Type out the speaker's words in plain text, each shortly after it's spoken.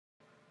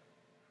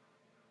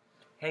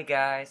Hey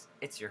guys,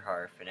 it's your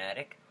horror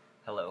fanatic.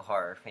 Hello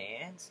horror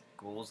fans,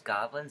 ghouls,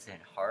 goblins,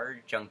 and horror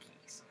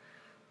junkies.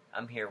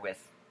 I'm here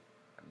with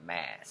a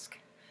mask.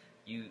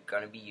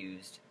 Gonna be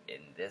used in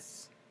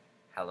this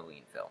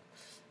Halloween film.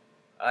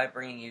 I'm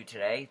bringing you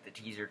today the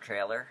teaser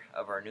trailer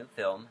of our new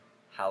film,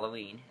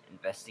 Halloween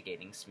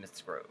Investigating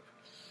Smith's Grove.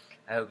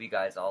 I hope you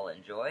guys all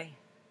enjoy,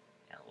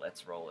 and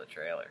let's roll the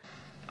trailer.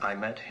 I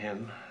met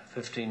him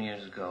 15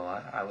 years ago.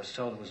 I was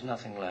told there was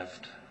nothing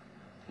left.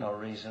 No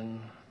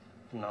reason,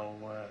 no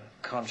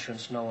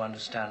conscience, no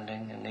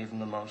understanding, and even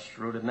the most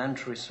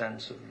rudimentary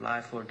sense of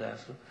life or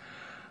death,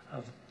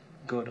 of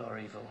good or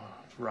evil,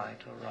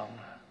 right or wrong.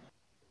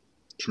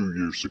 2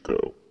 years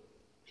ago,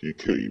 he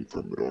came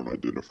from an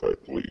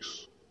unidentified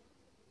place,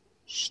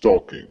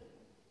 stalking,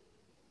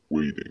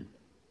 waiting,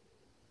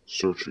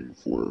 searching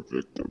for a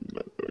victim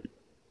that night.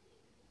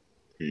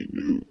 He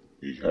knew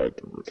he had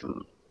to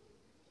return.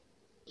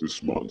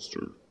 This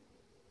monster,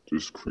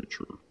 this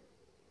creature,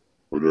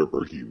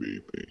 whatever he may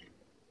be,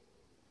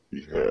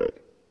 he had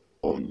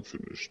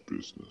unfinished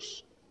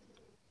business.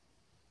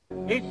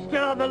 He's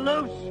still on the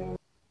loose!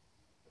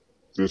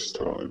 This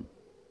time,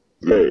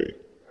 they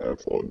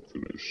have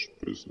unfinished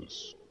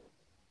business.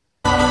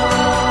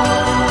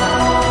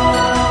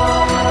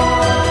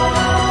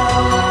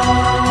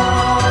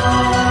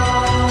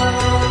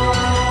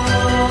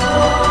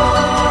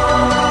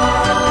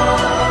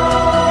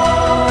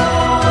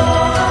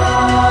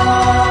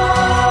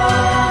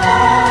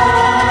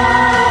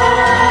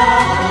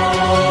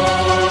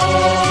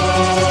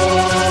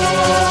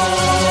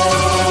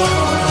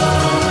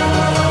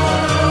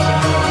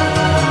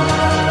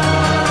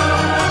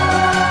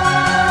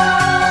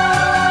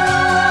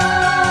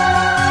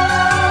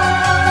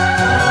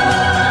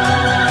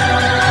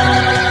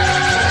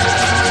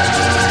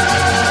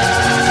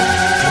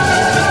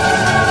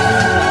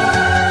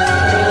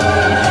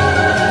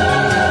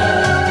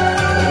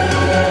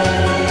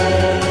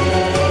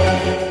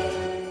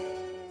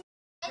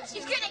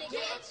 He's gonna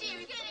get you!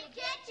 He's gonna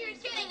get you!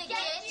 He's gonna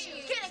get you!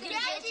 He's gonna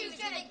get you! He's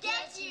gonna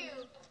get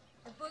you!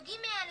 The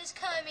boogeyman is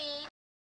coming!